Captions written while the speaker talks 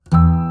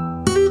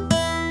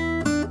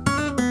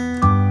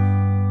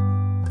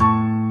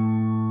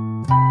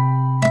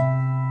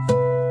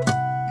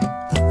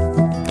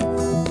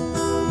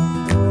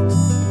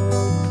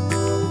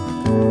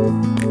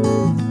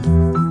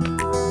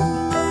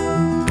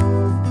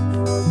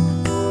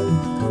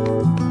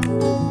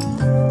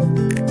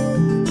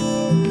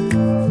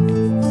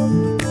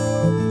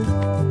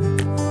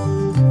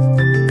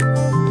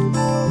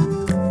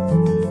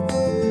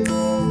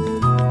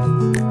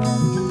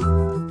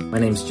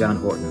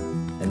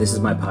and this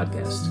is my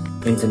podcast,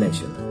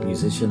 Intonation,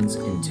 Musicians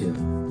in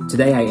Tune.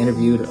 Today I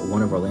interviewed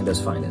one of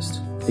Orlando's finest,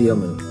 Theo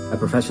Moon, a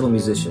professional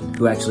musician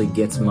who actually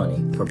gets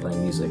money for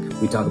playing music.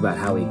 We talk about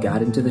how he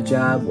got into the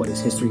job, what his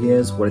history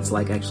is, what it's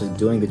like actually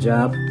doing the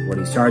job, what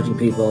he's charging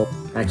people.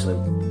 Actually,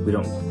 we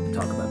don't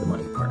talk about the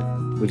money part.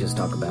 We just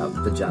talk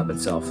about the job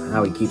itself,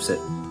 how he keeps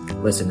it.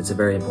 Listen, it's a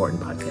very important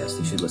podcast.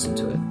 You should listen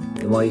to it.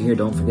 And while you're here,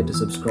 don't forget to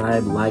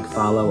subscribe, like,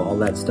 follow, all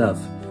that stuff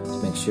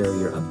to make sure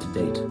you're up to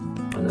date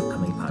on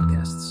upcoming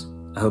podcasts.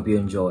 I hope you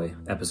enjoy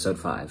episode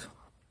 5.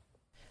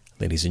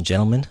 Ladies and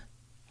gentlemen,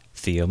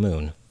 Theo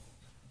Moon.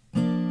 I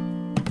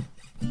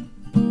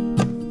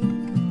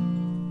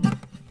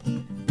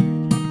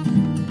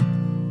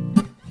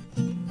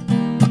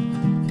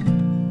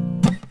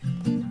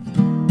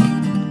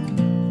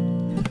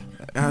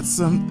got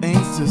some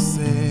things to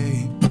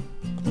say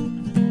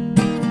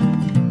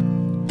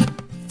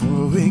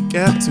before we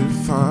get too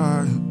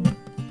far.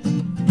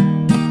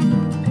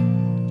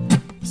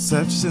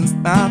 Perception's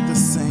not the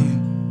same.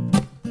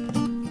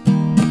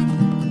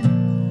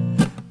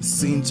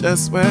 Seen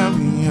just where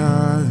we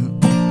are.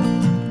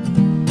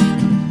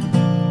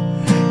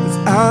 'Cause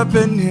I've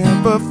been here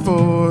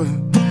before.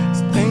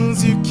 It's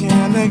things you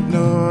can't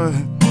ignore.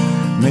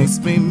 Makes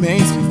me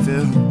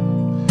feel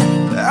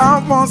that I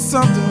want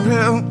something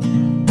real.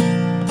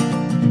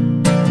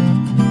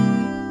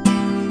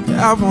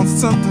 I want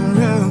something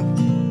real.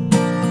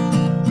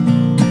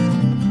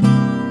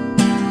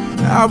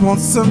 I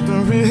want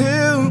something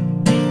real.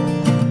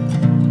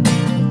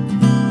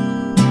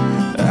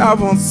 I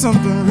want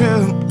something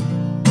real.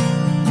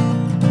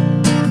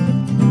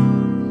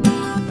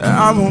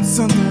 I want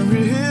something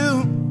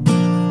real.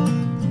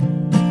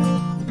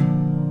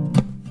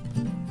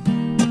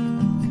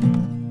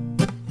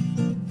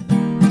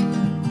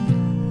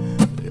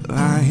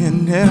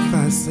 Lying if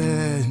I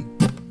said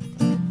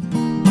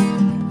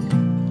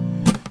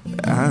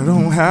I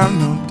don't have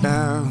no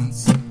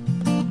doubts.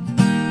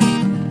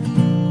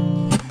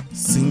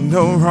 See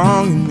no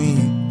wrong in me.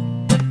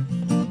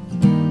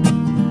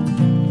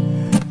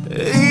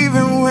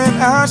 Even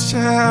when I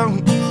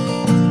shout,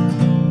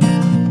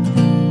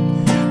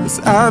 'cause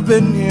I've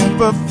been here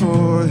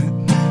before.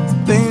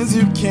 Things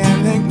you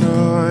can't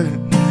ignore.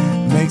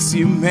 Makes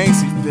you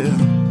feel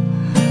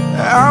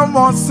I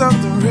want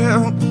something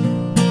real.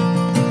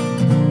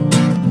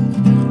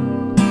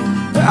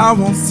 I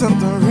want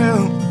something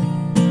real.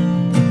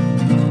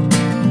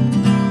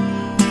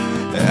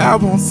 I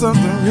want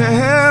something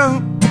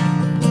real.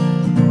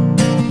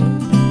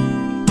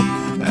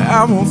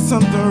 I want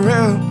something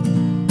real.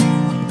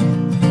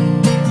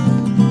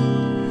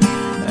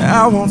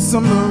 I want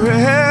something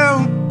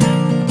real.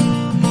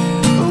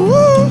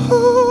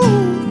 Woo-hoo.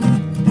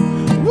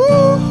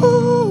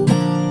 Woo-hoo.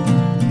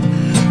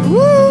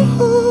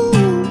 Woo-hoo.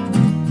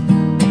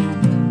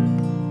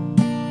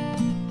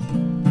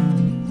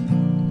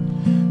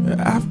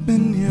 I've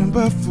been here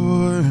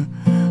before.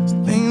 It's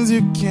things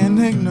you can't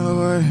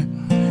ignore.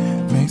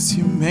 Makes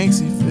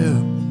you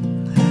feel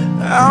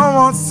I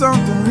want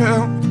something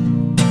real.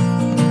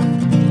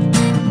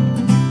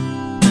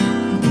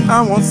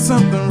 I want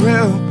something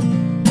real.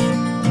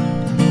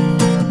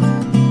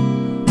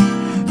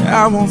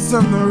 I want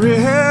something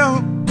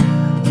real.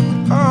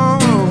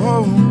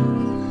 Oh,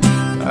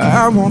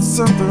 I want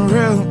something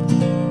real.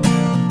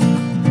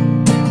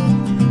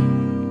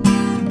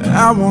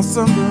 I want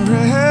something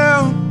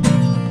real.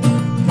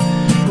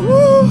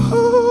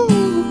 Woo-hoo.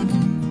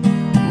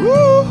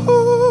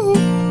 Woo-hoo.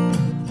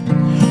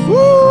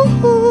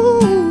 Woo-hoo.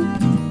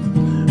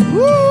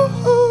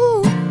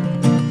 Woo-hoo.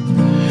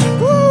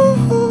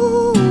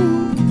 Woo-hoo.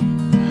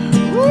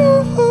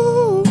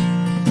 Woo-hoo.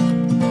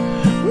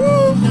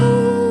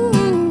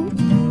 Woo-hoo.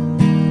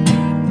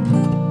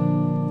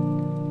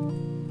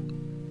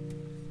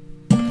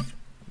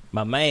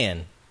 My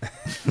man.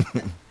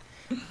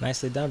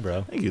 Nicely done,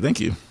 bro. Thank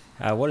you.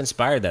 What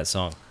inspired that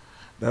song?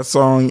 That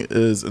song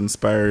is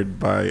inspired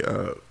by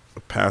a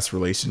past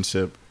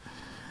relationship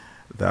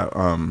that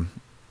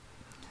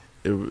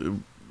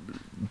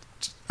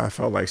I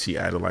felt like she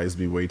idolized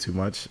me way too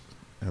much,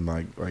 and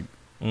like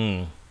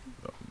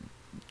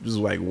just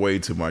like way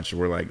too much.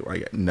 Where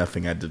like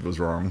nothing I did was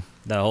wrong.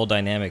 The whole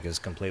dynamic is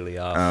completely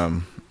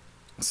off.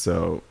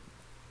 So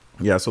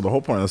yeah. So the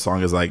whole point of the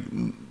song is like,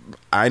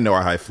 I know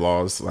I have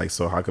flaws. Like,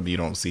 so how come you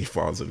don't see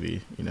flaws in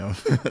me? You know.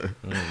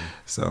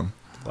 So.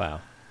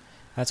 Wow,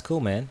 that's cool,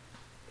 man.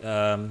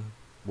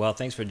 Well,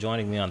 thanks for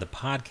joining me on the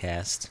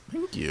podcast.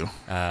 Thank you.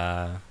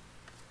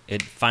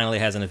 It finally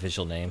has an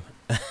official name.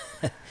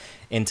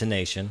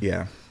 Intonation.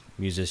 Yeah.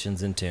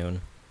 Musicians in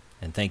Tune.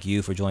 And thank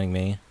you for joining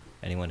me,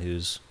 anyone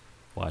who's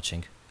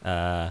watching.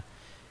 And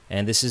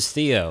this is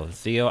Theo.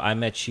 Theo, I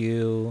met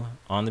you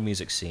on the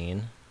music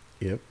scene.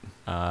 Yep.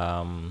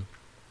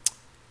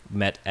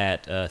 Met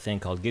at a thing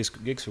called Gigs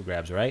for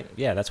Grabs, right?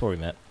 Yeah, that's where we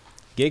met.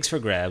 Gigs for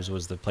Grabs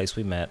was the place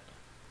we met.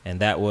 And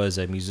that was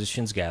a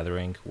musicians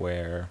gathering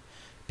where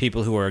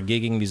people who are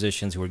gigging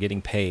musicians who are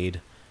getting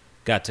paid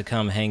got to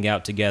come hang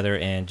out together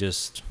and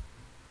just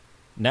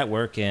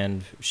network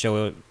and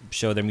show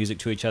their music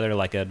to each other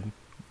like a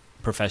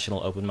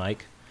professional open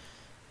mic,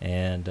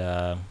 and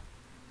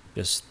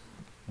just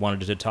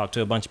wanted to talk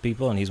to a bunch of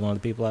people, and he's one of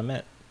the people I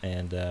met,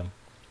 and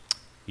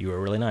you were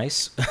really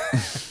nice.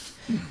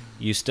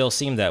 You still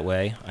seem that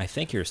way. I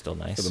think you're still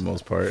nice for the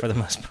most part.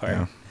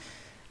 Yeah.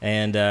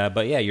 And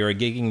but yeah, you're a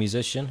gigging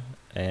musician,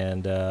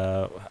 and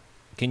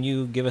can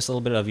you give us a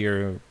little bit of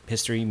your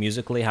history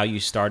musically? How you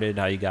started,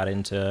 how you got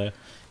into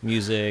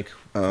music,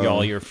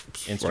 all your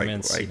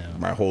instruments. Like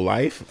my whole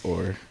life,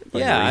 or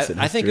yeah,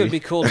 I think it would be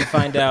cool to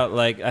find out.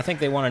 Like, I think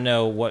they want to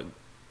know what,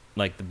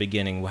 like, the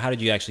beginning. How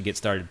did you actually get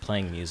started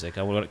playing music?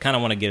 I kind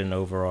of want to get an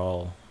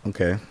overall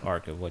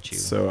arc of what you.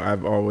 So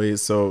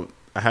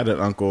I had an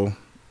uncle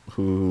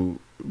who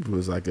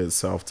was like a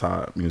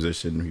self-taught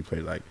musician. He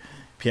played like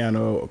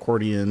piano,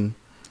 accordion,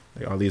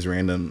 like all these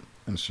random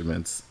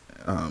instruments.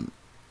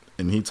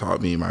 And he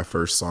taught me my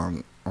first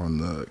song on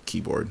the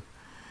keyboard.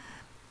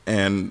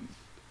 And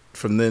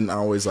from then I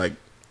always like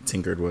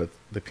tinkered with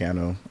the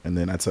piano. And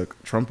then I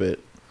took trumpet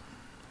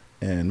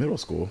in middle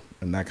school,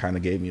 and that kind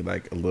of gave me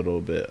like a little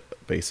bit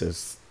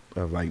basis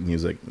of like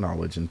music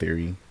knowledge and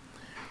theory,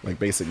 like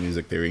basic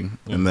music theory.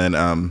 Mm-hmm. And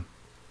then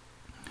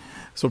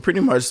so pretty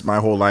much my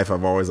whole life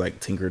I've always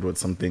like tinkered with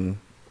something,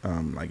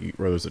 like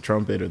whether it's the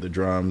trumpet or the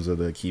drums or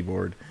the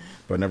keyboard,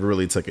 but I never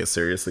really took it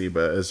seriously.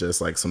 But it's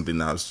just like something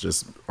that was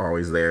just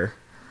always there.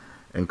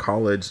 In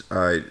college,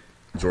 I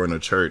joined a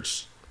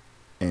church,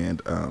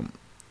 and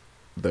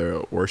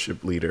the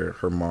worship leader,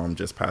 her mom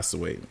just passed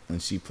away,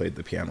 and she played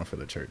the piano for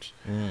the church.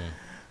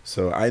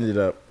 So I ended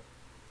up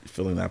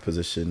filling that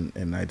position,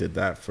 and I did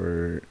that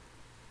for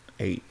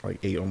 8,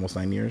 almost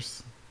 9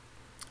 years.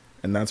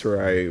 And that's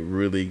where I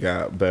really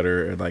got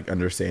better at like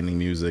understanding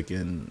music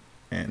and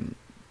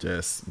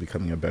just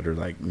becoming a better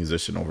like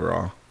musician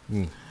overall.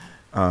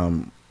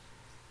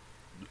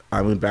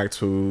 I went back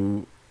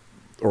to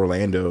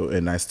Orlando,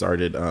 and I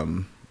started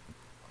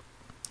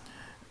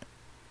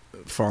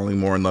falling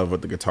more in love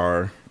with the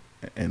guitar.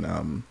 And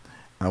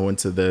I went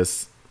to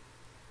this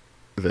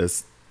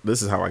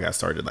is how I got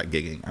started like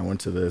gigging. I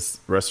went to this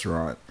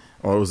restaurant,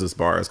 or it was this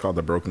bar. It's called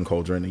the Broken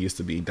Cauldron. It used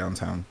to be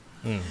downtown.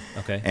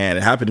 Okay. And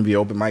it happened to be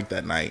open mic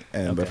that night,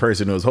 and the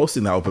person who was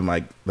hosting the open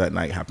mic that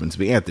night happened to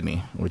be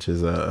Anthony, which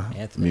is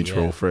a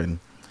mutual friend.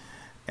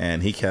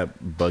 And he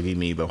kept bugging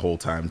me the whole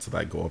time to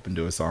like go up and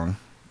do a song,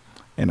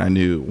 and I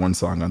knew one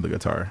song on the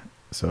guitar,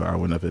 so I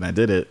went up and I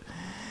did it,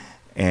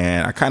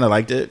 and I kind of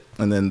liked it.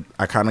 And then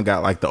I kind of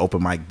got like the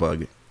open mic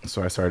bug,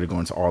 so I started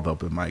going to all the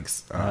open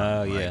mics.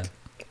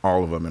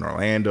 All of them in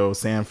Orlando,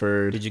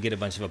 Sanford. Did you get a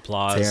bunch of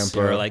applause? Tampa.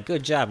 You were like,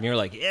 good job. And you were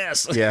like,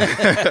 yes.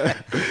 Yeah.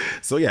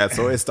 So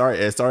it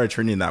started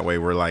trending that way,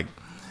 where like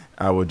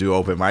I would do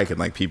open mic, and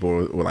like people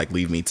would like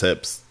leave me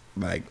tips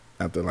like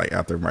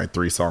after my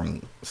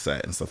 3-song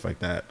set and stuff like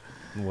that.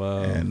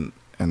 Whoa. And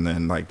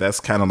then like that's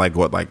kind of like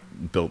what like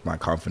built my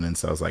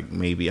confidence. I was like,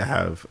 maybe I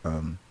have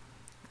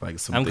like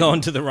something. I'm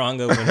going to the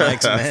wrong open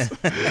mics, man.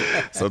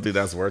 Something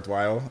that's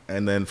worthwhile.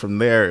 And then from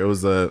there, it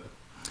was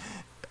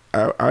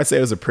I'd say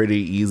it was a pretty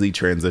easy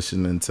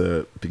transition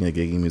into being a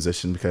gigging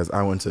musician, because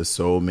I went to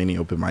so many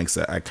open mics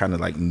that I kind of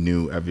like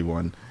knew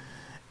everyone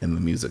in the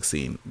music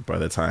scene by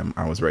the time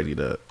I was ready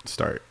to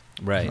start.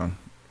 Right.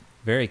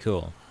 Very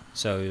cool.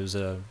 So it was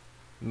a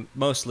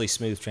mostly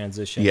smooth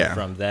transition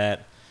from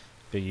that,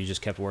 but you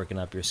just kept working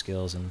up your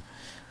skills. And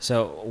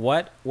so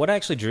what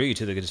actually drew you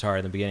to the guitar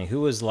in the beginning? Who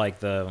was like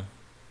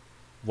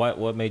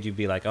what made you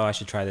be like, oh, I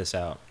should try this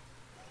out?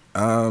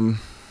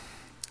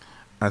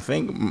 I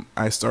think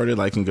I started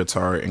liking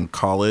guitar in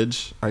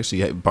college. I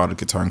actually bought a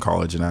guitar in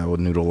college, and I would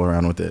noodle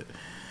around with it.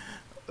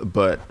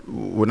 But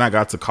when I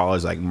got to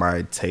college, like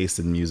my taste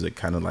in music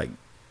kind of like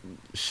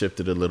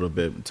shifted a little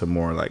bit to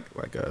more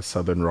like a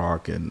southern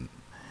rock, and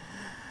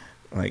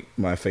like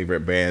my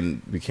favorite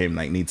band became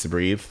like Need to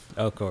Breathe.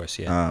 Oh, of course,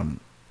 yeah.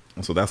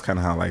 So that's kind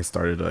of how I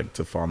started like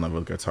to fall in love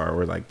with guitar.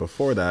 Where like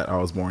before that, I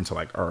was more into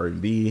like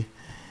R&B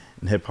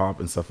and hip hop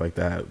and stuff like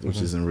that,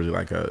 which isn't really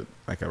like a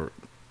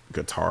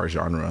guitar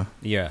genre.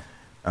 Yeah.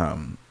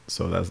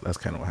 So that's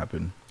kind of what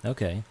happened.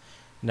 Okay.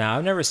 Now,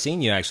 I've never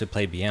seen you actually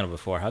play piano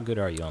before. How good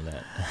are you on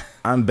that?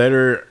 I'm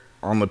better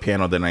on the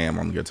piano than I am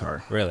on the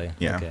guitar. Really?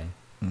 Yeah. Okay.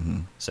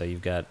 So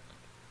you've got,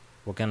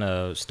 what kind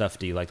of stuff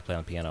do you like to play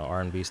on the piano?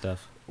 R&B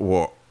stuff?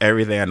 Well,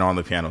 everything I know on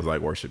the piano is like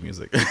worship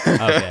music.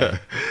 Okay.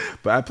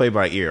 But I play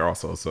by ear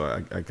also,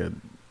 so I could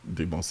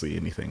do mostly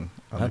anything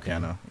on the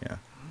piano. Yeah.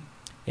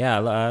 Yeah,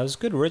 it was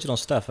good original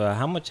stuff.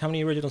 How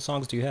many original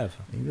songs do you have?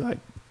 Maybe like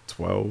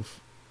 12,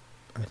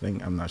 I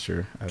think. I'm not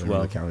sure. I haven't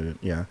 12? really counted it.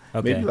 Yeah.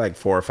 Okay. Maybe like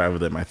 4 or 5 of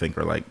them I think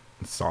are like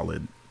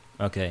solid.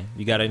 Okay.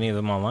 You got any of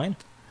them online?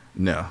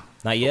 No.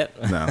 Not yet?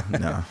 No.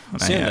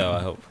 Soon though, I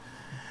hope.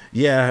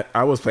 Yeah,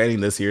 I was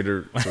planning this year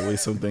to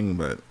release something,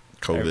 but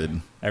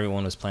COVID.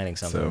 Everyone was planning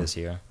something this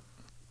year.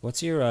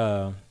 What's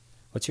your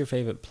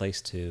favorite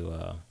place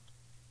to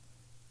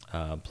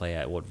play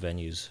at? What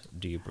venues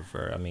do you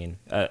prefer? I mean,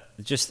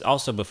 just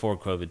also before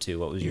COVID too.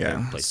 What was your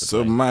favorite place to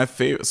play? So my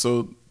favorite.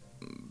 So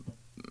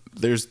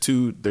there's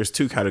two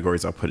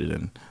categories I'll put it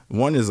in.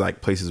 One is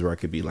like places where I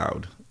could be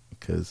loud,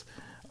 because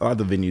a lot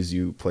of the venues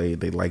you play,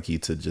 they like you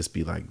to just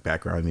be like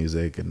background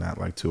music and not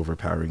like too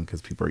overpowering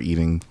because people are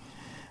eating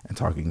and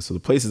talking. So the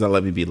places that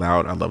let me be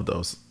loud, I love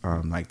those.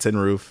 Like Tin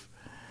Roof,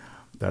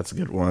 that's a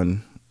good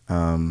one.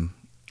 I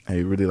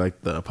really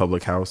like the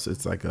Public House.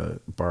 It's like a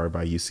bar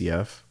by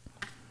UCF.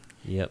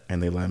 Yep.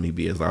 And they let me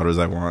be as loud as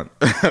I want.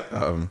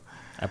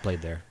 I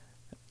played there.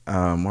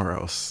 Where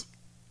else?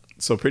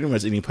 So pretty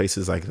much any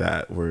places like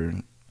that where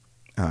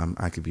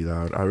I could be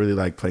loud. I really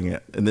like playing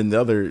it. And then the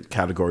other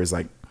category is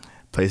like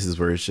places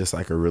where it's just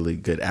like a really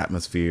good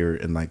atmosphere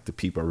and like the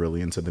people are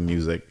really into the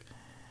music.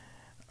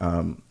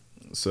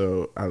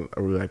 So I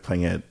really like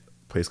playing at a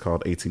place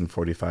called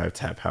 1845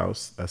 Tap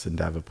House. That's in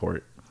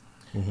Davenport.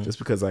 Mm-hmm. Just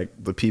because like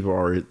the people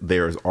are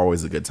there is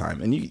always a good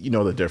time. And you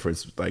know the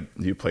difference. Like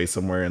you play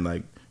somewhere and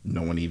like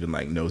no one even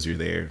like knows you're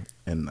there.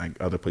 And like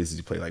other places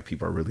you play, like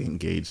people are really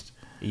engaged.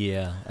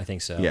 Yeah, I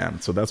think so. Yeah,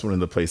 so that's one of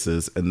the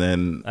places. And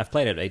then I've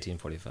played at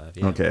 1845.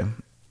 Yeah. Okay.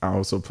 I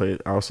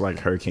also like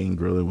Hurricane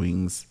Grill and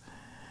Wings.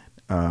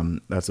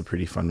 That's a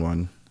pretty fun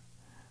one.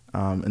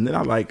 And then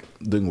I like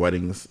doing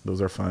weddings.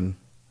 Those are fun.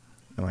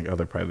 And like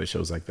other private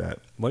shows like that.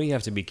 What do you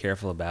have to be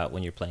careful about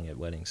when you're playing at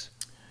weddings?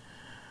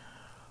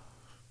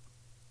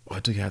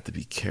 What do you have to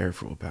be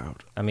careful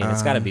about? I mean,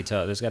 it's got to be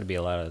tough. There's got to be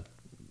a lot of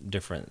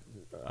different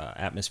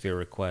atmosphere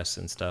requests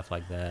and stuff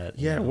like that.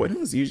 Yeah,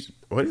 weddings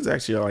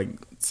actually are like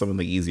some of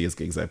the easiest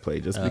gigs I play,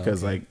 just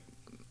because like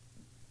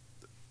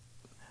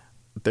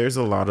there's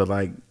a lot of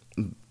like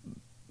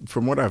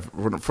from what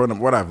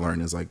I've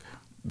learned is like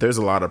there's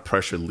a lot of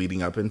pressure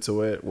leading up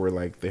into it, where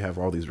like they have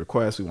all these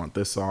requests. We want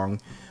this song.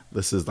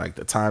 This is like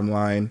the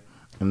timeline,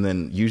 and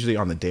then usually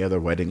on the day of their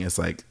wedding, it's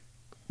like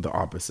the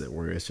opposite,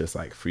 where it's just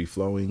like free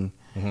flowing,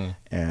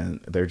 and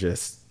they're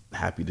just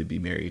happy to be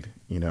married,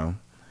 you know.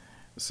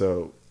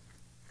 So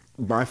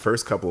my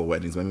first couple of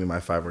weddings, maybe my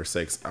 5 or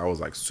 6, I was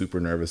like super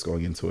nervous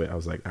going into it. I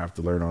was like, I have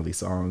to learn all these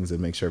songs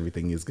and make sure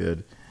everything is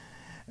good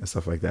and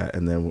stuff like that.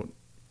 And then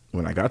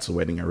when I got to the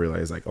wedding, I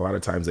realized like a lot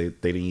of times they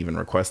didn't even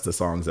request the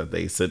songs that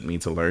they sent me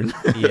to learn.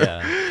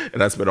 Yeah.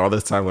 And I spent all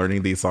this time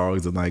learning these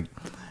songs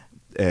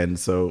and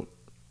so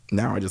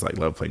now I just like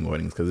love playing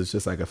weddings because it's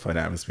just like a fun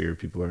atmosphere.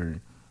 People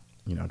are,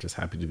 you know, just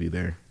happy to be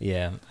there.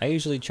 Yeah. I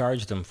usually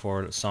charge them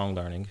for song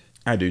learning.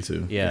 I do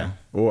too. Yeah.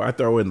 Well, I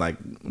throw in like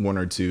 1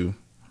 or 2,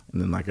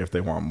 and then like if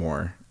they want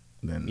more,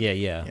 then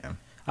yeah.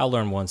 I'll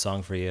learn one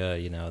song for you,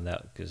 you know,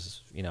 that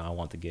because you know I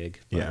want the gig.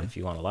 But if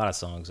you want a lot of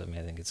songs, I mean,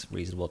 I think it's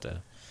reasonable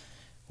to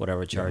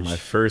whatever charge. My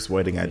first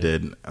wedding I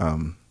did,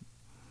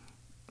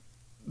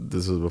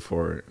 this was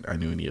before I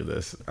knew any of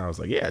this. I was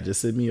like, yeah,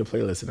 just send me a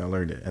playlist and I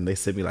learned it. And they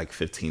sent me like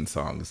 15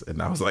 songs,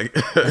 and I was like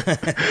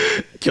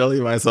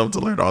killing myself to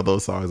learn all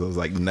those songs. I was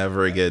like,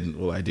 never again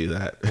will I do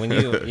that.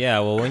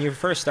 When you're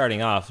first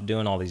starting off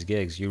doing all these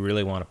gigs, you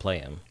really want to play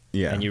them.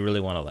 Yeah. And you really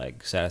want to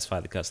like satisfy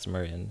the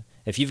customer. And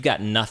if you've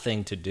got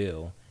nothing to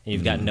do and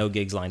you've got no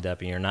gigs lined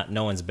up and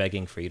no one's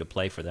begging for you to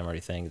play for them or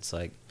anything, it's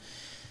like,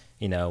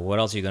 you know, what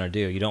else are you going to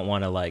do? You don't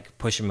want to like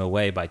push them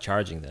away by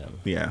charging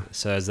them. Yeah.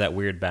 So it's that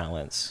weird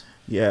balance.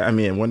 Yeah. I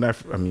mean, when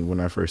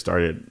I first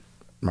started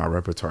my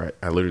repertoire,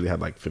 I literally had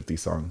like 50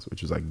 songs,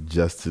 which was like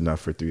just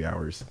enough for 3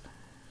 hours.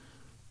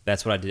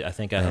 That's what I did. I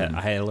think I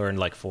had learned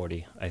like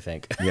 40, I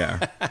think.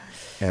 Yeah.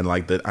 And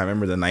like I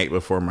remember the night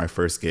before my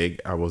first gig,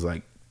 I was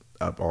like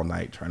up all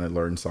night trying to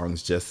learn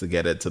songs just to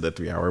get it to the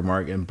 3-hour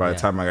mark. And by the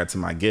time I got to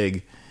my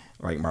gig,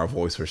 like my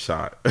voice was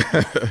shot.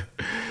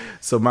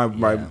 So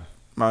my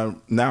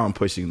now I'm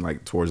pushing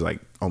like towards like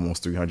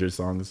almost 300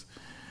 songs.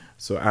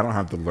 So I don't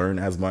have to learn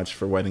as much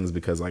for weddings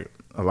because like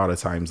a lot of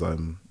times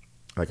I'm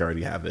like I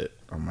already have it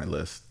on my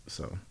list.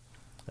 So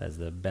that's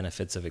the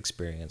benefits of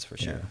experience for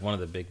sure. Yeah. One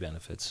of the big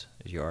benefits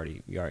is you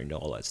already know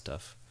all that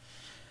stuff.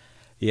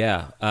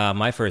 Yeah.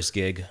 My first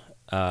gig,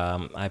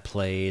 I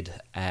played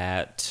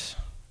at,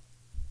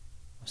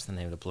 what's the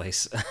name of the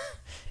place?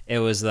 It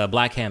was the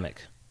Black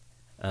Hammock.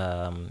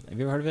 Have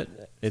you ever heard of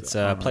it? It's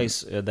a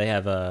place, they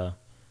have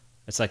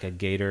it's like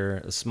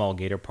a small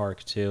gator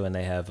park too, and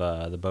they have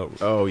the boat.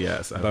 Oh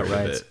yes, boat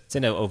rides. It's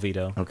in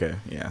Oviedo. Okay,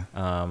 yeah.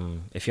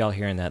 If y'all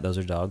hearing that, those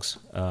are dogs.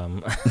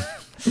 But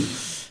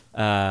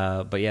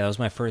yeah, that was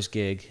my first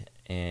gig,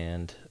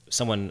 and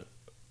someone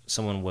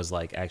was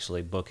like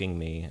actually booking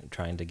me,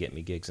 trying to get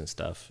me gigs and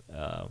stuff.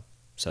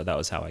 So that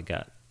was how I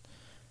got.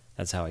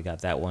 That's how I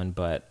got that one.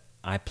 But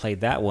I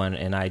played that one,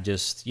 and I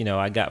just,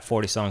 I got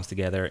 40 songs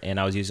together, and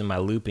I was using my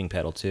looping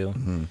pedal too.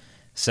 Mm-hmm.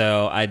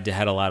 So I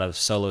had a lot of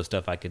solo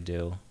stuff I could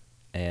do,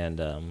 and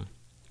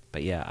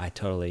but yeah,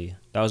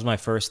 that was my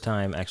first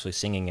time actually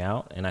singing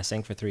out, and I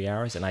sang for 3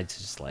 hours, and I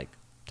just like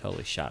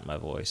totally shot my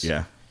voice.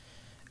 Yeah.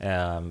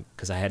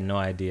 Because I had no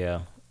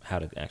idea how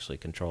to actually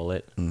control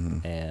it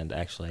and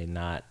actually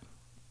not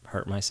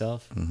hurt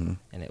myself, and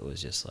it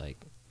was just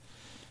like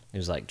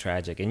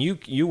tragic. And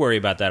you worry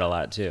about that a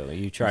lot too.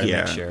 You try to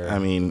make sure. I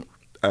mean,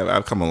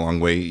 I've come a long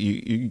way.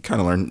 You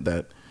kind of learn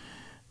that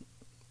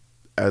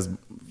as.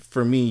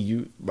 For me,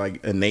 you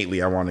like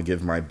innately, I want to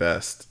give my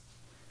best,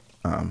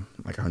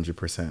 like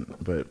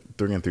 100%. But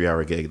during a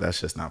 3-hour gig, that's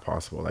just not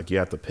possible. Like you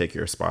have to pick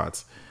your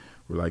spots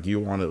where like you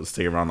want to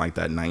stay around like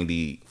that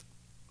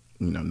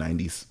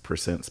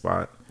 90%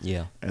 spot.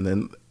 Yeah. And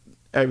then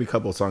every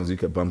couple of songs you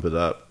could bump it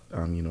up,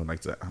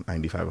 like to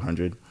 95,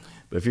 100.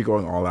 But if you're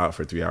going all out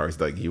for 3 hours,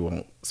 like you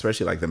won't,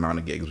 especially like the amount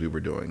of gigs we were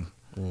doing,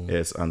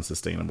 it's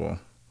unsustainable.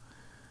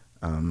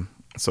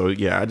 So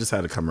yeah, I just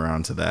had to come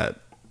around to that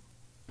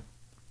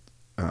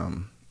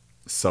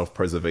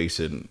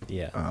self-preservation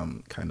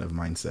kind of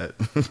mindset.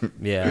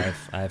 Yeah,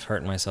 I've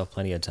hurt myself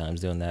plenty of times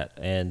doing that,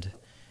 and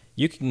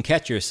you can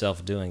catch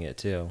yourself doing it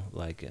too.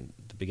 Like at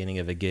the beginning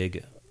of a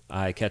gig,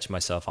 I catch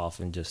myself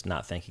often just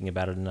not thinking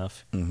about it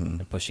enough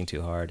and pushing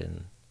too hard,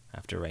 and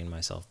have to rein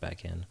myself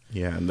back in.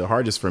 Yeah, and the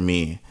hardest for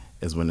me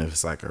is when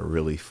it's like a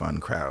really fun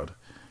crowd,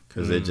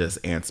 because it just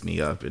ants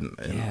me up,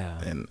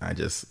 and I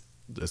just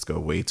go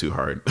way too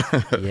hard.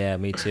 Yeah,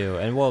 me too.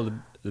 And well,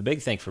 the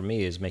big thing for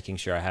me is making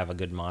sure I have a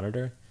good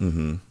monitor.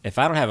 Mm-hmm. If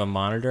I don't have a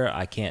monitor,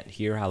 I can't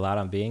hear how loud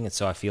I'm being, and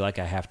so I feel like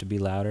I have to be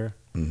louder.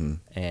 Mm-hmm.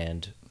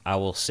 And I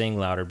will sing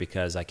louder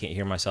because I can't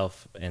hear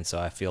myself, and so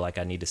I feel like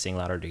I need to sing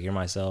louder to hear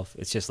myself.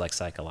 It's just like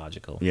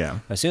psychological. Yeah.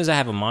 As soon as I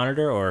have a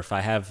monitor, or if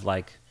I have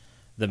like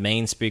the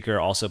main speaker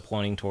also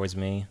pointing towards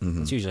me,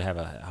 it's usually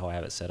how I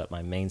have it set up.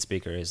 My main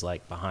speaker is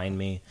like behind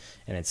me,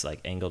 and it's like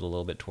angled a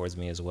little bit towards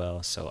me as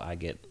well, so I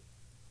get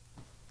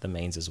the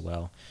mains as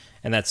well.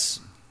 And I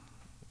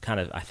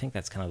think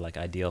that's kind of like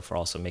ideal for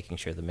also making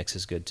sure the mix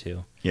is good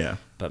too. Yeah.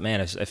 But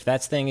man, if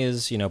that thing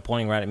is,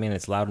 pointing right at me and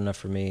it's loud enough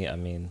for me, I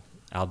mean,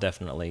 I'll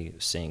definitely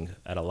sing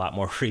at a lot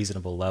more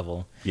reasonable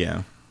level.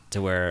 Yeah.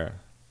 To where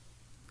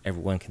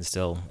everyone can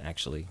still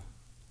actually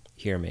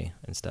hear me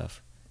and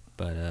stuff.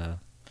 But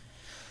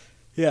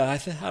yeah,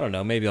 I don't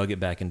know. Maybe I'll get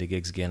back into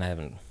gigs again. I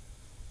haven't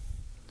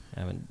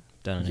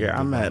done it. Yeah,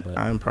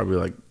 I'm probably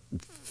like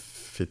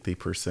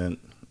 50%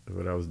 of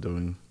what I was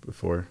doing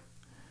before,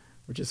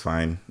 which is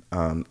fine.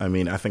 I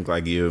mean, I think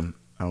like you,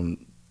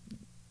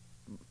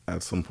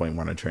 at some point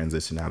want to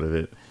transition out of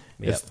it.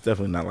 Yep. It's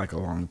definitely not like a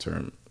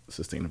long-term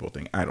sustainable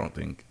thing, I don't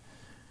think.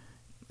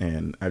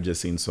 And I've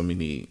just seen so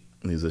many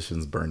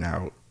musicians burn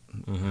out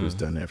who's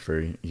done it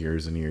for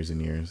years and years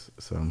and years.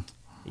 So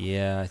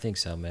yeah, I think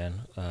so,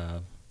 man.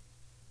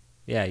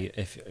 Yeah,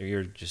 if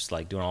you're just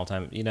like doing all the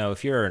time,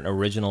 if you're an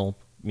original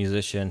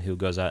musician who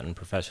goes out and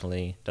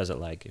professionally does it,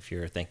 like if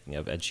you're thinking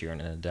of Ed Sheeran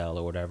and Adele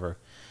or whatever,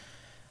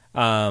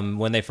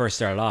 when they first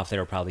started off, they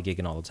were probably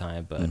gigging all the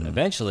time, but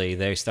eventually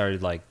they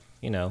started like,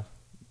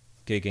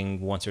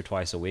 gigging once or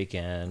twice a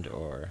weekend,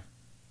 or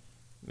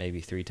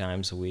maybe 3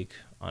 times a week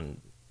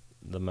on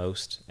the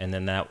most, and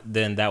then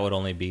that would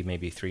only be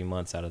maybe 3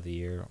 months out of the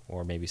year,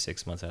 or maybe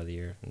 6 months out of the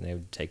year, and they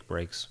would take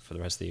breaks for the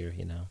rest of the year.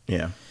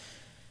 Yeah.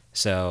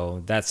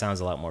 So that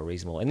sounds a lot more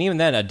reasonable. And even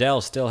then,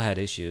 Adele still had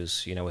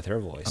issues, with her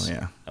voice. Oh,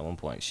 yeah. At one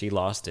point, she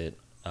lost it.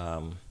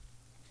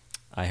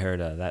 I heard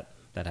that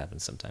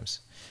happens sometimes.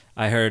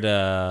 I heard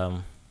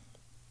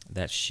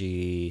that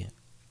she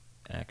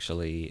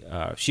actually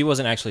she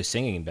wasn't actually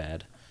singing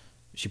bad.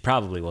 She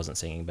probably wasn't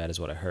singing bad, is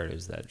what I heard.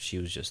 Is that she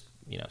was just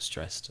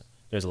stressed.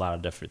 There's a lot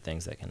of different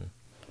things that can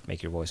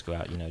make your voice go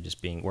out.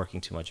 Just working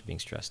too much, being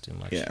stressed too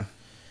much. Yeah.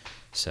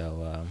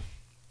 So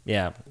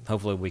yeah,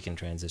 hopefully we can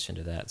transition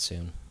to that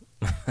soon.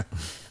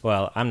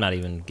 Well, I'm not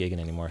even gigging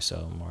anymore,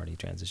 so I'm already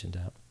transitioned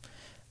out.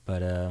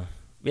 But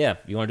yeah,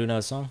 you want to do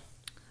another song?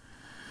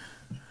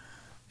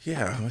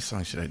 Yeah, what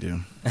song should I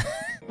do?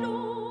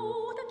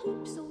 Lord, I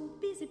keep so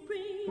busy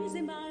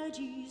praising my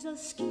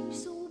Jesus. Keep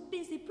so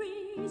busy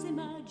praising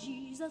my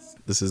Jesus.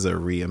 This is a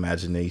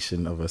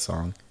reimagination of a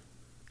song,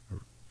 a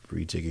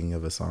rejigging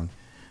of a song.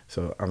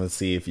 So I'm gonna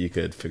see if you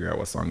could figure out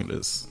what song it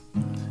is. I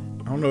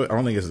don't know. I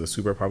don't think it's a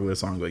super popular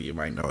song, but you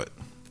might know it.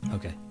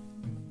 Okay.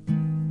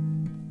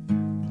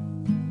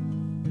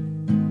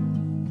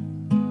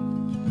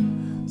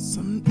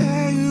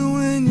 Someday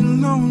when you're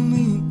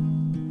lonely,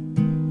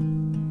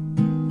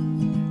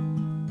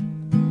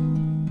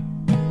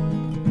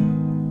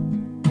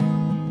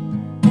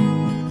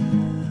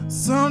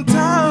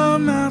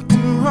 sometime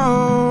after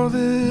all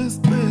this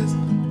bliss,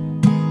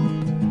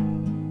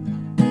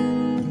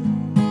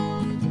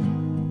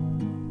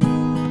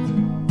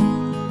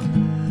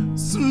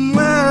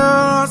 somewhere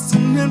lost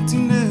in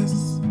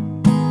emptiness,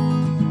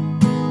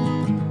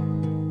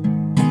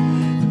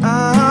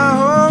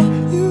 I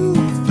hope you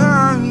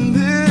find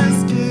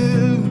this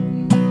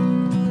gift.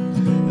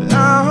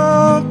 I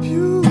hope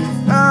you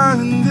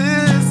find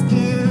this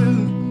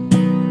gift.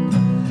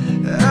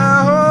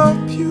 I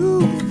hope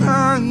you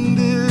find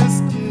this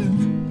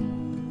gift.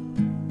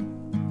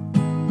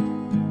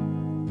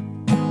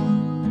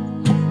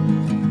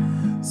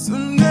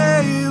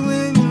 Someday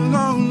when you're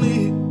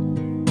lonely,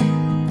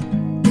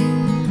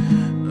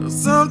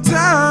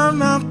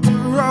 sometime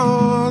after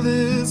all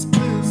this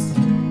bliss,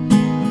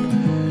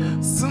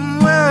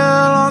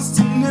 somewhere lost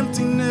in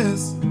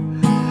emptiness,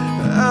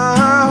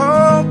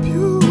 I hope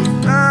you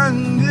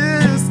find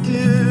this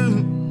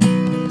gift.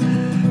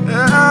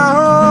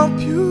 I hope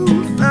you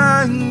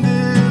find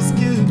this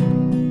gift.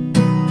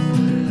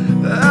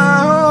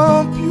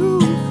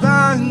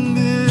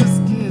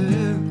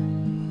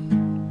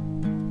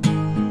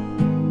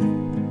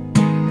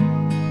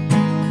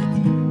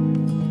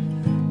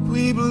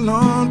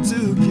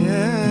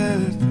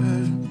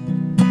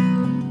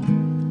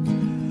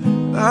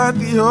 like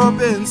the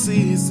open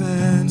seas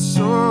and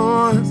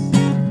shores,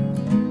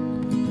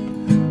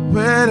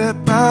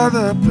 weighted by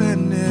the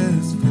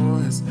plainest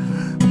voice.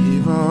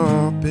 We've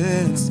all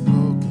been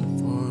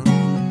spoken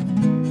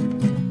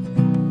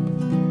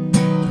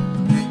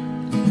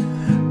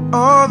for.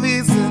 All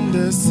these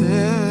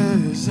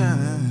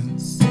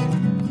indecisions,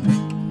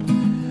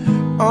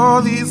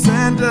 all these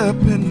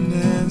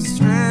independent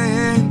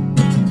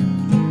strains.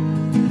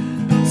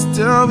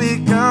 Still we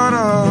got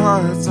our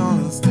hearts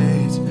on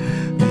stage.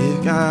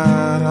 We've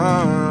got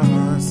our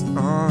hearts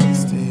on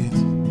stage.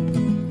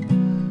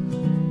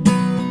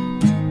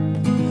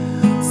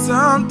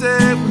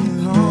 Someday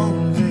we're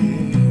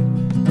lonely.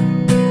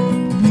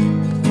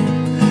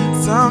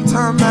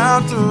 Sometime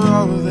after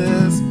all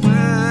this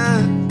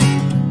bliss,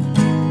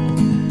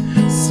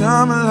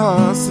 some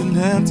loss and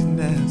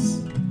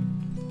emptiness.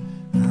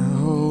 I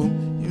hope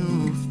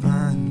you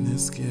find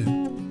this gift.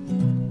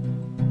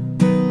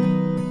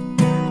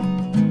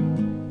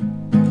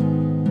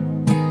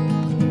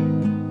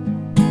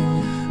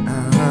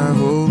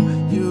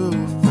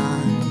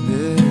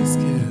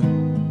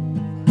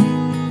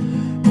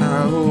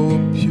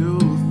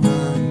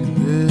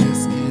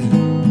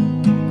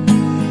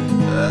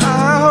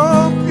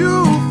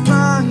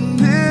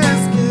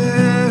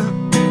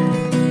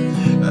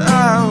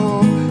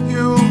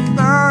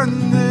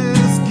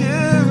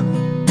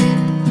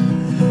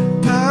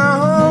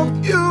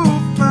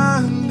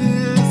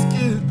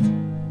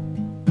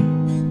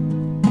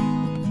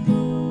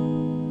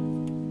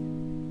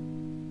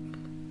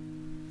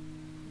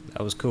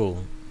 That was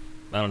cool.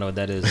 I don't know what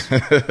that is.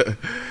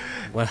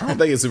 What? I don't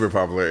think it's super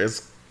popular.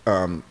 It's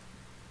Let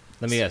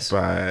me guess.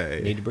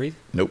 by Need to Breathe?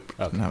 Nope.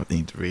 Okay. Not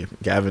Need to Breathe.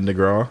 Gavin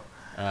DeGraw.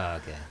 Ah,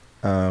 okay.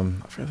 I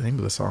forgot the name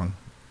of the song.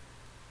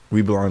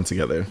 We Belong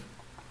Together.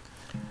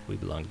 We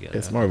belong together.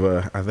 It's more of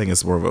a. I think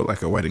it's more of a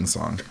like a wedding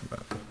song.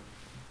 But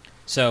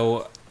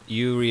So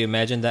you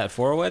reimagined that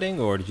for a wedding,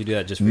 or did you do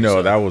that just for no,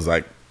 yourself? that was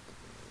like.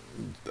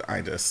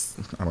 I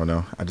don't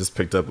know. I just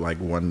picked up like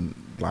one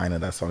line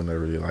of that song that I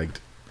really liked.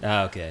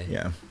 Ah, okay.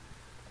 Yeah.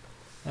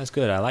 That's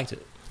good. I liked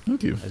it.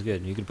 Thank you. That's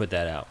good. You can put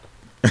that out.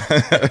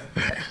 At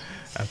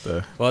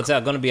the Well, it's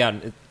going to be out.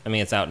 I mean,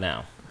 it's out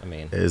now. I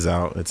mean, it is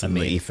out. It's in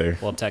the ether.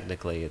 Well,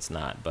 technically, it's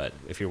not. But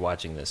if you're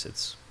watching this,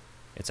 it's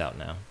out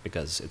now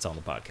because it's on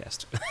the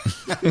podcast.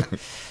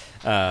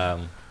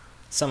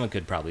 Someone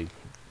could probably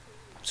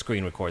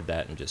screen record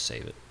that and just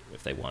save it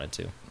if they wanted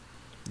to.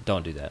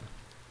 Don't do that.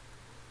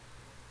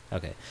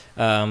 Okay.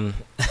 I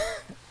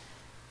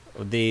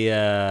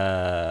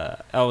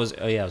was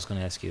going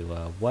to ask you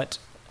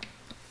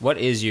what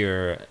is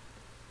your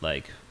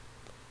like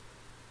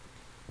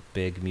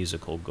big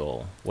musical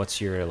goal?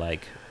 What's your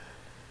like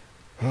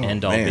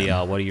end all be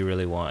all? What do you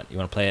really want? You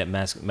want to play at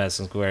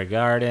Madison Square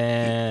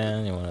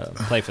Garden? You want to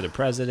play for the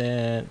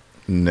president?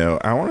 No,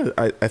 I want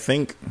to. I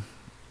think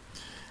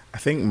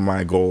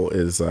my goal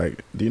is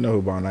like. Do you know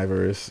who Bon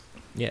Iver is?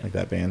 Yeah. Like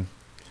that band,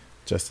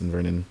 Justin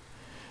Vernon.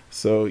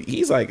 So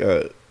he's like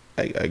a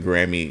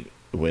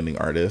Grammy-winning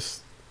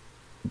artist,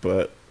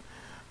 but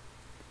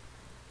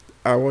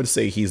I would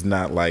say he's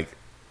not like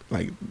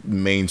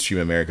mainstream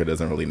America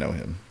doesn't really know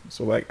him.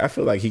 So like I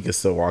feel like he could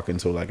still walk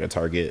into like a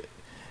Target,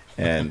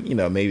 and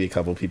maybe a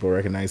couple people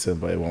recognize him,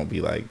 but it won't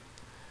be like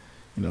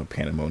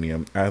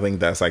pandemonium. I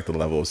think that's like the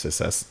level of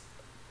success.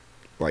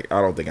 Like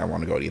I don't think I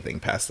want to go anything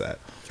past that.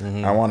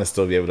 Mm-hmm. I want to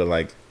still be able to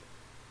like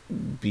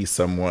be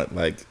somewhat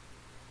like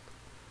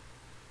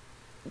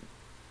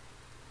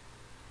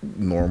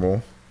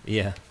normal,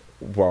 Yeah.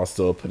 while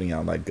still putting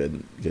out like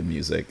good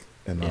music,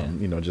 and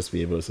just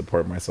be able to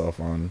support myself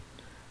on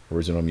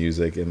original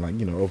music, and like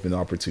open the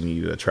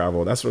opportunity to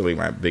travel. That's really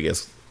my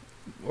biggest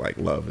like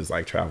love is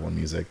like travel and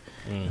music,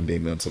 and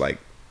being able to like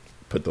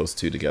put those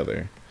two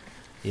together.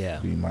 Yeah.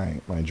 Be my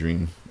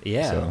dream.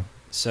 Yeah.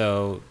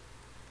 So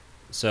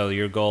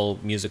your goal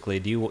musically,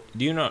 you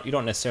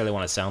don't necessarily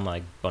want to sound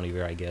like Bon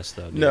Iver, I guess,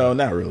 though. No,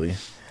 not really.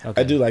 Okay.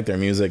 I do like their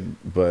music,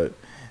 but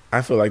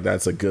I feel like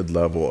that's a good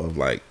level of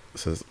like.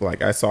 So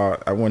like I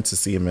went to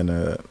see him in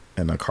a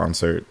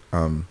concert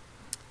 2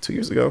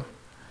 years ago.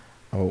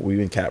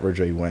 We in Cat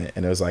Ridgway went,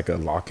 and it was like a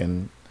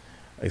lock-in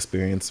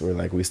experience where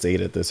like we stayed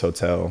at this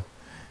hotel,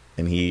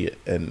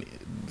 and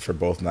for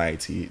both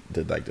nights he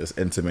did like this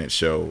intimate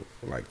show,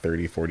 like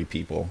 30-40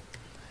 people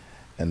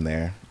in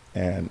there.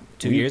 And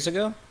 2 years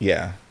ago?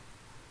 Yeah,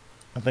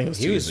 I think it was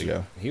 2 years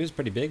ago. He was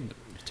pretty big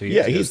 2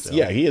 years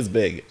ago. He is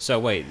big. So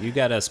wait, you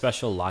got a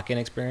special lock-in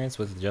experience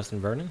with Justin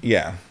Vernon?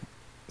 Yeah.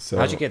 So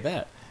how'd you get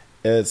that?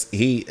 It's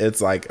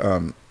like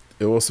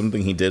it was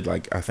something he did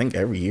like I think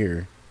every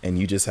year, and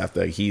you just have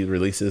to. He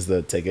releases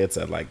the tickets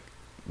at like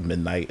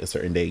midnight a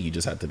certain day. You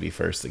just have to be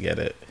first to get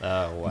it.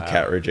 Oh wow!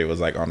 Kat Ridgway was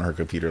like on her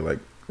computer like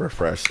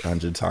refreshed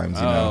 100 times.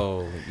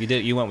 You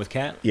did. You went with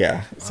Kat?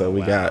 Yeah. So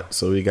we got.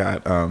 So we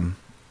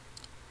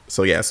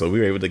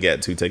were able to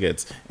get 2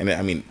 tickets, and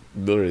I mean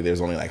literally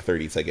there's only like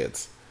 30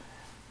 tickets.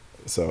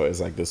 So it's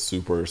like this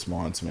super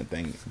small intimate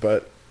thing,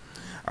 but.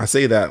 I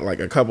say that like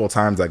a couple of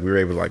times, like we were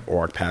able to like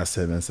walk past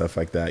him and stuff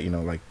like that,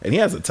 like, and he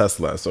has a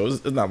Tesla, so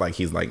it's not like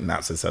he's like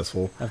not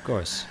successful. Of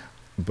course.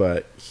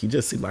 but he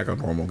just seemed like a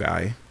normal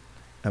guy.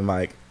 And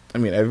like, I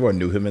mean, everyone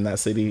knew him in that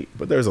city,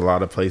 but there's a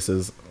lot of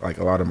places, like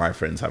a lot of my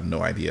friends have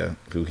no idea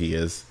who he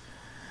is,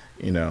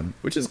 you know,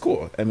 which is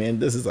cool. I mean,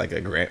 this is like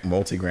a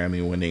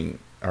multi-Grammy winning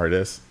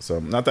artist. So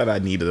not that I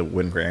need to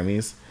win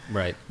Grammys,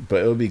 Right.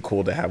 but it would be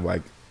cool to have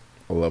like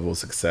a level of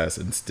success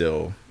and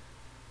still,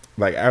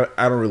 like, I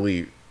don't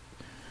really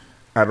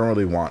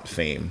want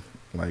fame.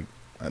 Like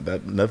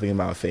that, nothing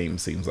about fame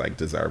seems like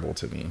desirable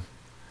to me.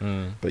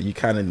 But you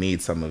kind of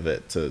need some of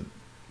it to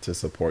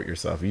support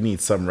yourself. You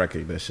need some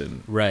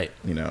recognition, Right.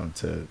 you know,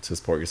 to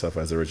support yourself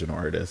as an original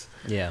artist.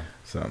 Yeah.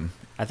 So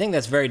I think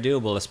that's very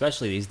doable,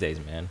 especially these days,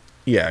 man.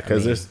 yeah,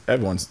 because I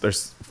mean-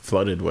 there's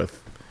flooded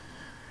with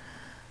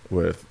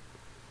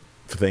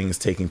things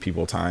taking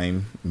people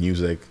time,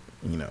 music,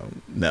 you know,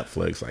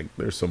 Netflix. Like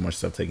there's so much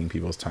stuff taking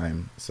people's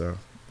time. So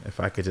if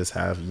I could just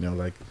have, you know,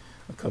 like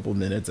a couple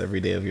minutes every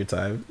day of your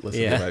time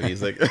listening to my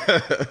music.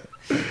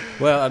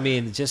 Well, I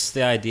mean, just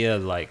the idea,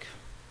 like,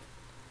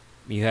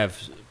 you have,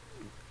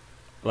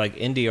 like,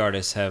 indie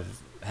artists have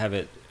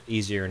it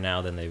easier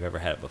now than they've ever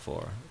had it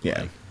before.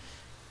 Yeah.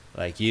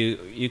 Like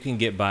you can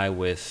get by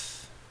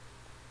with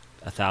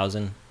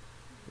 1,000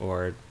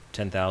 or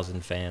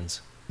 10,000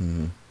 fans.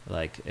 Mm-hmm.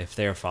 Like, if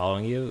they're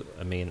following you,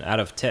 I mean,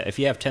 if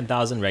you have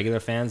 10,000 regular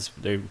fans,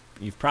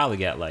 you've probably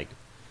got like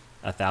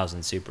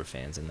 1,000 super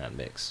fans in that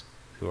mix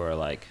who are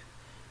like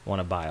want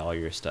to buy all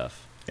your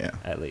stuff. Yeah.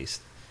 At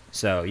least,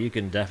 so you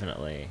can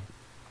definitely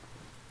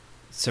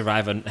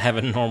survive and have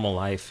a normal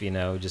life. You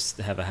know, just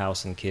have a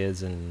house and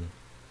kids and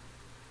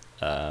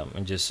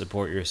just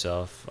support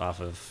yourself off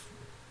of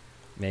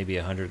maybe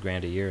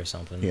 $100,000 a year or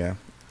something. Yeah.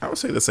 I would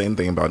say the same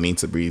thing about Need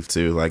to Breathe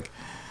too. Like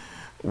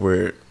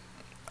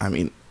I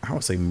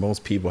would say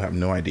most people have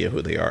no idea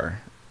who they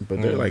are,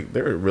 but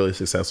they're a really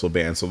successful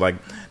band. So like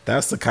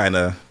that's the kind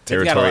of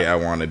territory I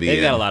want to be in.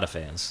 They've got a lot of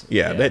fans.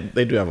 Yeah,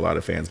 they do have a lot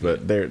of fans,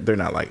 but they're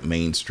not like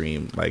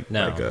mainstream.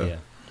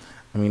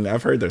 I mean,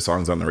 I've heard their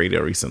songs on the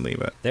radio recently,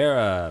 but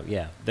they're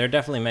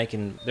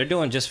definitely they're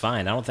doing just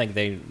fine. I don't think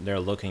they're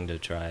looking to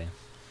try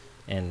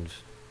and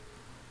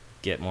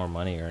get more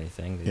money or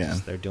anything.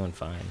 They're doing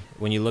fine.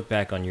 When you look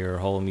back on your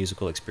whole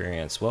musical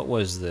experience, what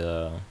was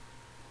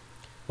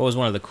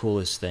one of the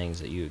coolest things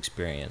that you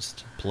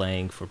experienced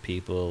playing for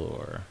people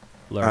or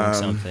learning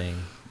something?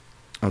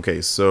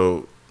 Okay,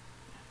 so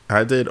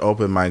I did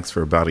open mics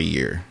for about a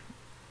year.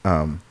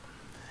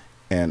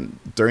 And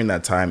during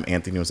that time,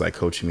 Anthony was like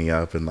coaching me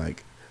up and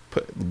like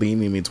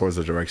leaning me towards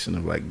the direction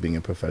of like being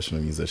a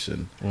professional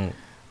musician.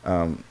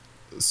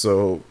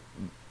 So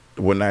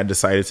when I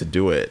decided to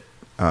do it,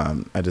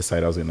 I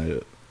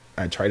decided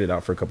I tried it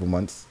out for a couple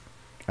months.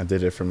 I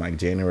did it from like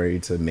January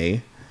to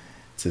May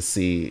to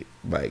see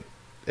like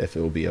if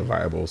it will be a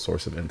viable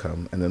source of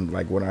income. And then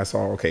like when I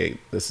saw, okay,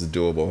 this is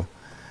doable,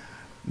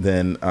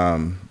 then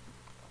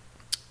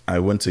I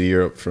went to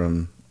Europe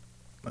from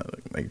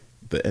like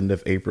the end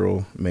of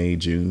April, May,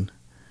 June,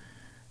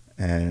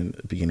 and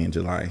beginning of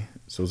July.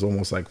 So it was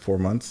almost like 4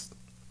 months.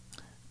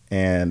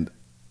 And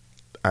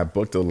I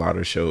booked a lot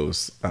of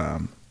shows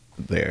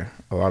there.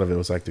 A lot of it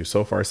was like through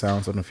So Far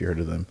Sounds. I don't know if you heard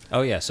of them.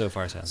 Oh yeah, So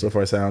Far Sounds. So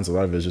Far Sounds. A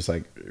lot of it was just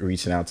like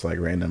reaching out to like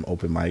random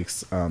open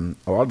mics.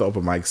 A lot of the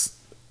open mics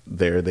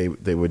there, they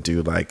would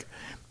do like,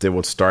 they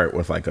would start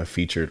with like a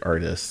featured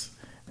artist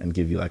and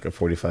give you like a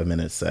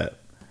 45-minute set.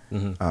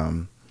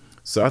 Mm-hmm.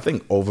 So I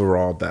think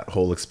overall that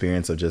whole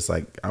experience of just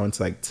like, I went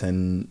to like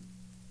 10,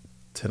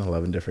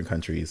 11 different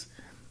countries.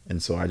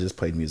 And so I just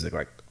played music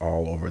like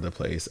all over the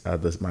place. I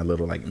had my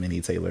little like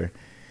mini Taylor.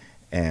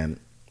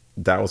 And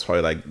that was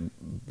probably like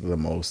the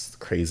most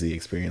crazy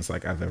experience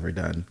like I've ever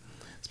done.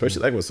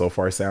 Especially like with So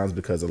Far Sounds,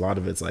 because a lot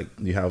of it's like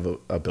you have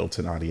a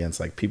built-in audience.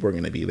 Like people are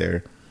going to be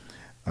there.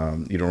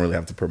 You don't really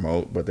have to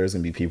promote, but there's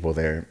going to be people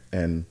there.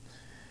 And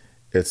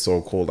it's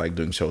so cool like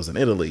doing shows in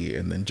Italy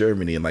and then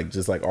Germany and like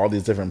just like all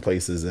these different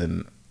places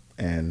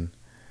and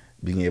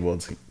being able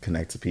to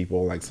connect to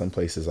people. Like some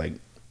places like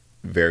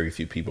very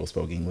few people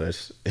spoke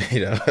English,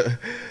 you know.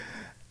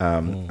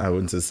 I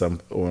went to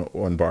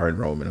one bar in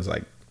Rome and it was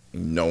like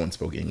no one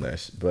spoke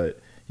English, but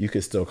you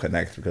could still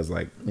connect because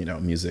like, you know,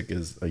 music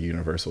is a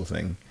universal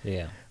thing.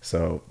 Yeah.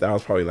 So that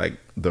was probably like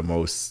the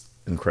most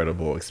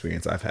incredible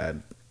experience I've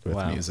had with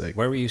music.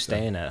 Where were you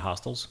staying at?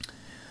 Hostels?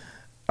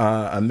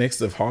 A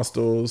mix of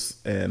hostels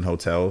and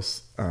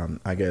hotels.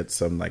 I get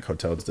some like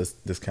hotel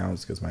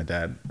discounts because my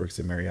dad works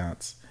in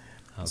Marriott's.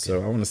 Okay.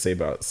 So I want to say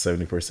about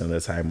 70% of the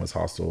time was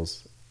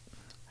hostels.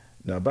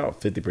 No, about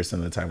 50%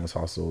 of the time was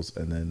hostels,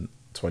 and then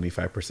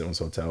 25% was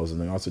hotels,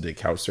 and then I also did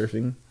couch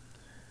surfing.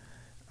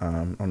 I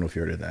don't know if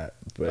you heard of that,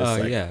 but it's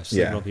like,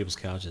 sleeping on people's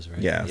couches,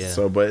 right? Yeah.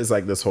 So, but it's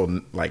like this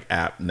whole like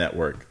app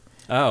network.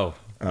 Oh,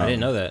 I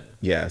didn't know that.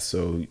 Yeah.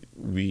 So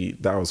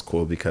that was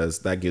cool because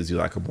that gives you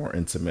like a more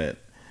intimate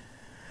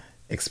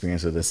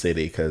experience of the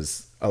city,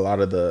 because a lot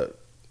of the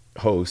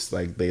hosts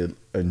like they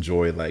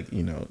enjoy like,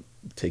 you know,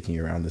 taking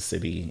you around the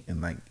city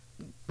and like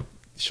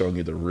showing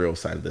you the real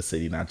side of the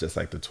city, not just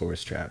like the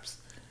tourist traps.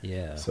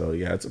 Yeah. So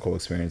yeah, it's a cool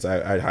experience.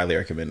 I'd highly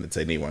recommend it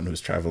to anyone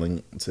who's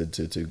traveling to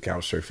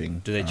couch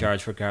surfing. Do they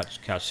charge for couch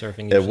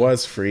surfing? It usually?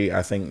 was free.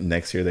 I think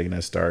next year they're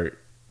gonna start.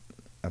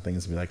 I think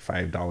it's gonna be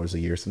like $5 a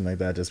year, something like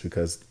that, just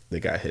because they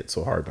got hit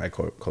so hard by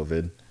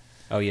COVID.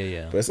 Oh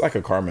yeah. But it's like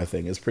a karma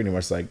thing. It's pretty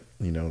much like,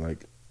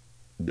 like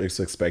it's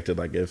expected.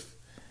 Like if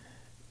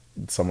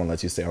someone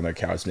lets you stay on their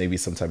couch, maybe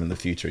sometime in the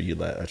future you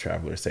let a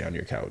traveler stay on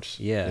your couch.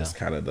 Yeah. It's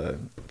kind of the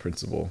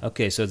principle.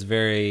 Okay, so it's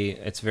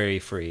very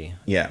free.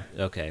 Yeah.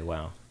 Okay,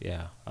 wow.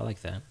 Yeah, I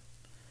like that.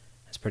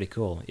 That's pretty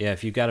cool. Yeah,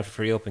 if you've got a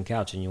free open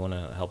couch and you want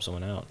to help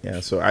someone out. Yeah.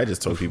 So I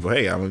just told people,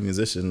 hey, I'm a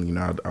musician.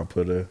 I'll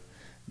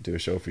do a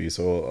show for you.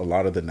 So a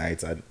lot of the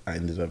nights I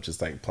ended up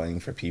just like playing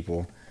for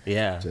people.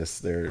 Yeah.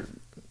 Just their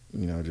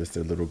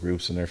little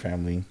groups and their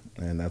family,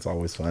 and that's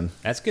always fun.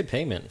 That's good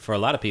payment for a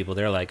lot of people.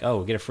 They're like, "Oh,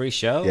 we get a free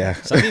show." Yeah.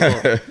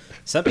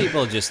 Some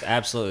people just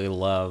absolutely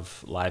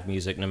love live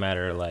music. No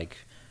matter like,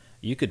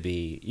 you could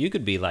be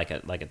like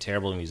a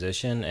terrible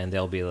musician, and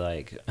they'll be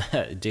like,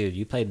 "Dude,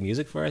 you played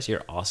music for us.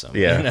 You're awesome."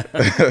 Yeah.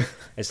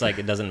 It's like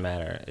it doesn't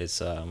matter. It's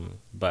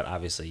but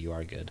obviously you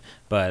are good.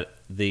 But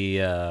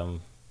the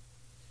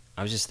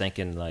I was just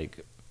thinking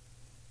like,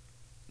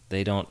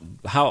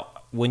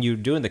 when you're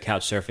doing the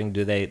couch surfing,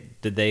 did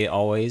they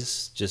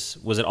always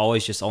was it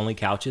always just only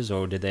couches,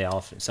 or did they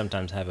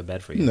sometimes have a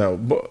bed for you? No,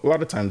 but a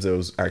lot of times it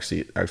was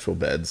actually actual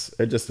beds.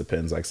 It just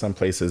depends. Like some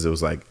places it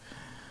was like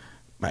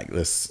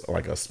this,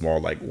 like a small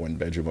like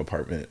 1-bedroom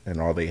apartment, and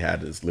all they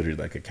had is literally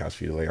like a couch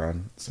for you to lay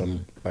on.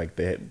 Some like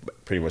they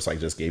had pretty much like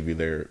just gave you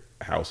their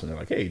house, and they're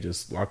like, hey,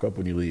 just lock up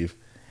when you leave.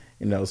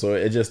 So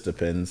it just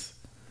depends.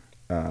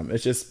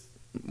 It's just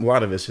a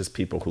lot of it's just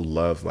people who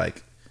love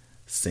like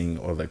seeing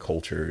other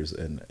cultures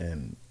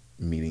and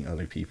meeting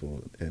other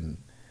people and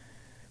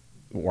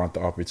want the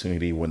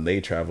opportunity when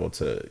they travel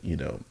to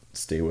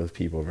stay with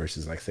people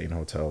versus like stay in a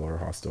hotel or a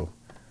hostel,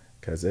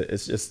 because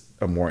it's just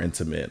a more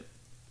intimate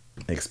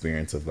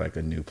experience of like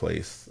a new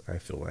place, I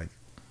feel like.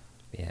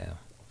 Yeah,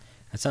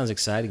 that sounds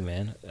exciting,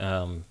 man.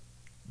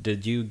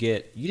 You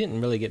didn't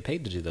really get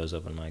paid to do those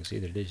open mics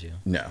either, did you?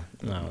 No,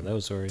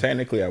 those were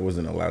technically I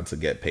wasn't allowed to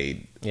get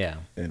paid. Yeah,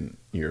 in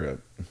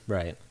Europe,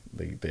 right.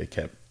 They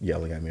kept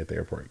yelling at me at the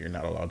airport, you're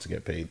not allowed to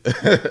get paid.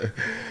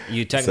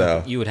 You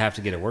would have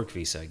to get a work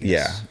visa, I guess.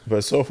 Yeah,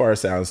 but so far it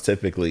sounds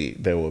typically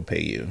they will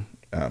pay you,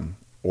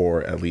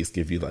 or at least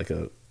give you like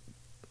a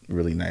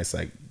really nice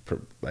like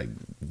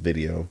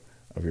video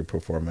of your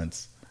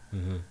performance.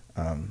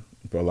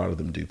 But a lot of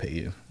them do pay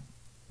you.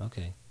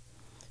 Okay,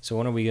 so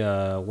when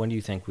do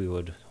you think we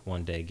would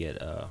one day get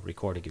a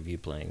recording of you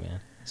playing, man,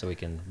 so we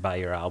can buy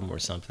your album or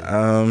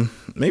something?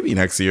 Maybe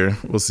next year.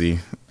 We'll see.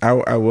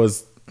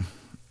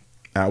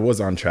 I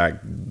was on track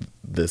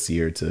this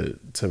year to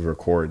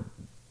record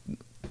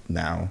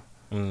now.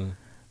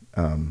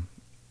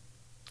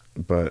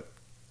 But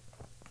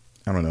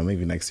I don't know,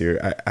 maybe next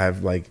year.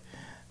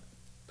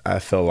 I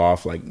fell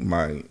off like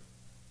my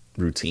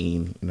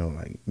routine,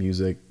 like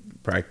music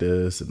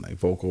practice and like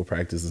vocal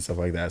practice and stuff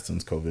like that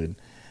since COVID.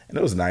 And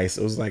it was nice.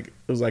 It was like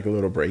a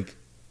little break.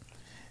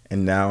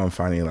 And now I'm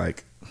finally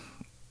like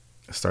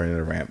starting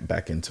to ramp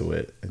back into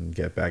it and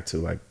get back to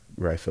like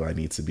where I feel I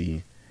need to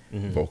be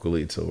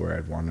vocally, to where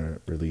I'd want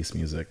to release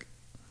music.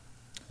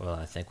 Well,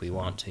 I think we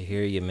want to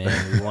hear you, man.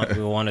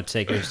 We want to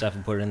take your stuff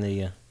and put it in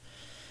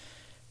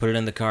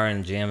the car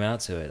and jam out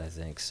to it. I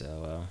think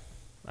so.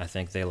 I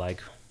think they're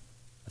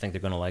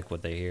going to like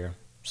what they hear.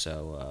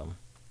 So,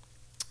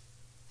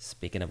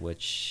 speaking of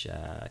which,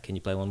 can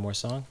you play one more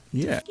song?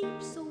 Yeah.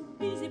 Keep so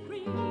busy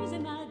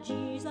praising my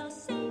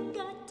Jesus, ain't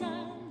got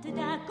time to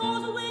die,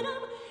 'cause when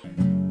I'm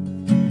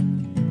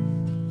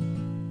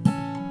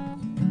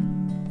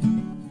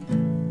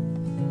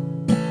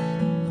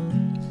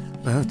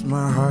left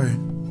my heart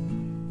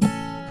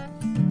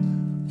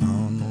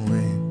on the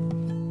way.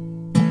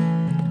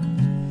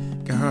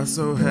 Got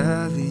so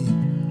heavy,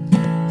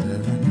 there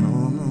are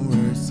no more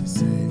words to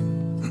say.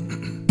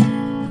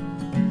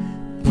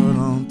 But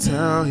I'll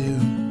tell you,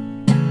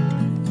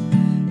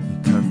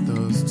 cut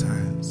those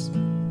ties.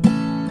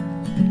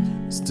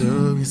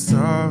 Still be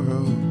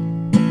sorrow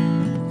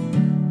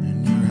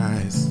in your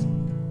eyes.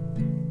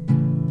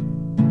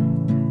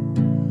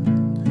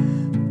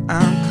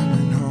 I'm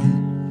coming home.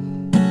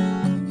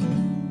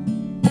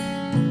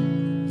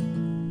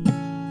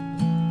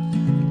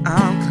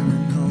 I'm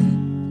coming home.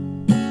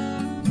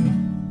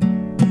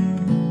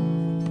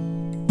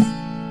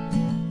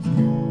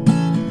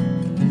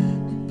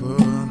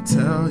 But I'll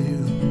tell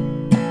you,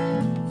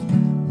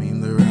 made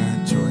the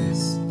right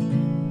choice.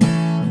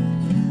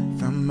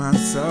 Found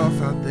myself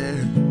out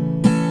there,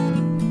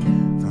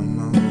 found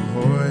my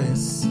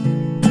voice.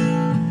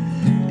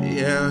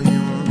 Yeah, you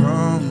were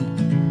wrong,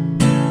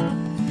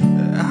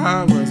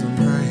 I wasn't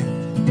right.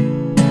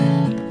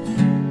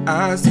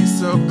 I see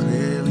so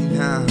clearly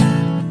now,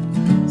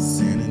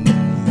 standing in the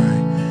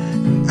light.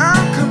 And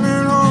I'm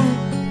coming home,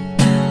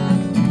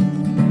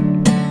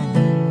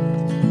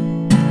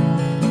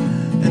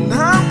 and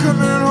I'm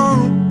coming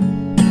home.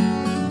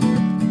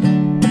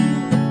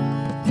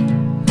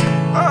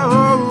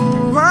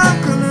 Oh, I'm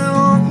coming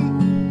home.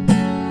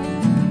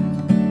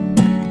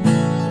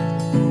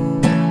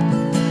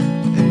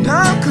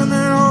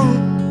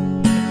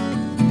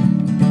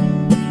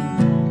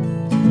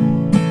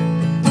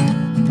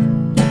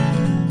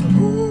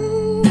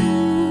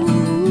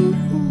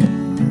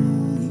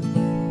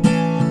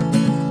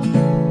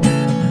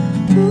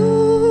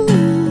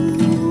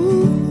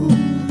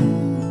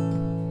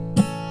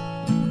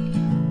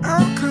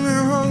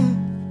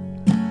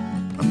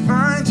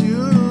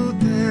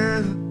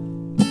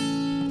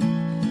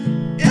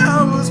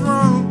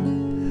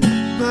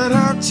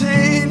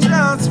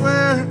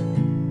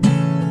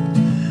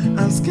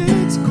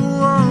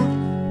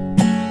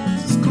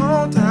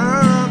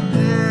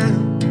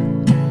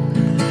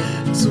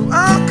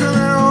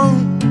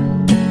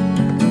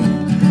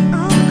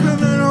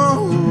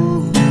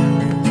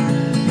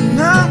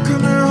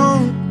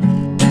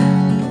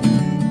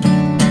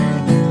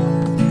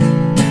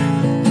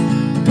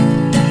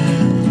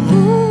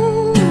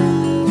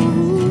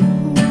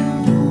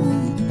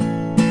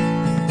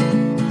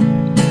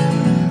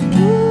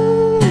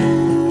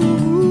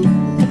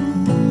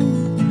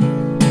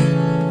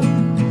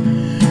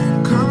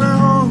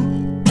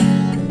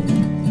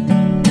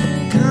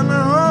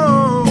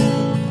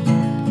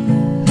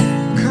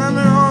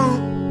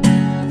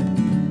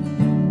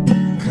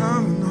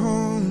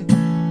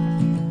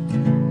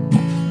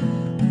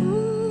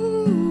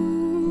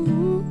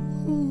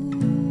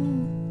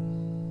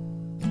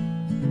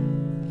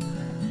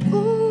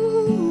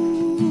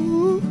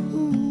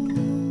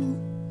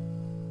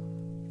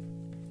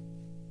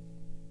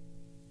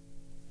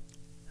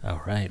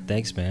 right.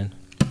 Thanks, man.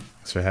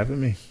 Thanks for having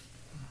me.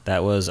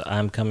 That was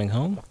I'm Coming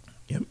Home.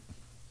 Yep.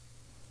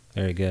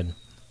 Very good.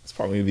 It's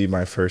probably be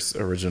my first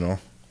original.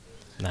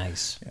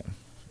 Nice. Yeah.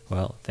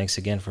 Well, thanks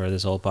again for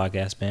this whole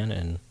podcast, man,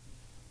 and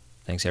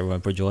thanks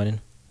everyone for joining.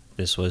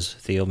 This was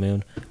Theo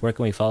Moon. Where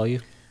can we follow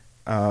you?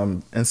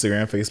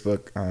 Instagram,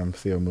 Facebook,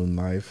 Theo Moon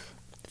Live.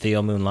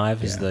 Theo Moon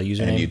Live is the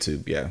username. And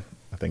YouTube, yeah.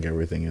 I think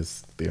everything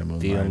is Theo Moon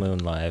Theo Live. Moon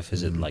Live.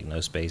 Is it like no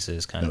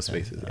spaces kind No of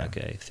thing? spaces, yeah.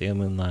 Okay, Theo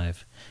Moon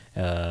Live.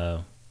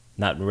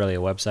 Not really a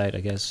website,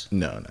 I guess?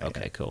 No.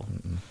 Okay, Yet. cool.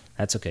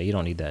 That's okay. You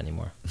don't need that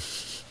anymore.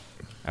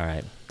 All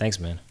right. Thanks,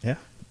 man. Yeah.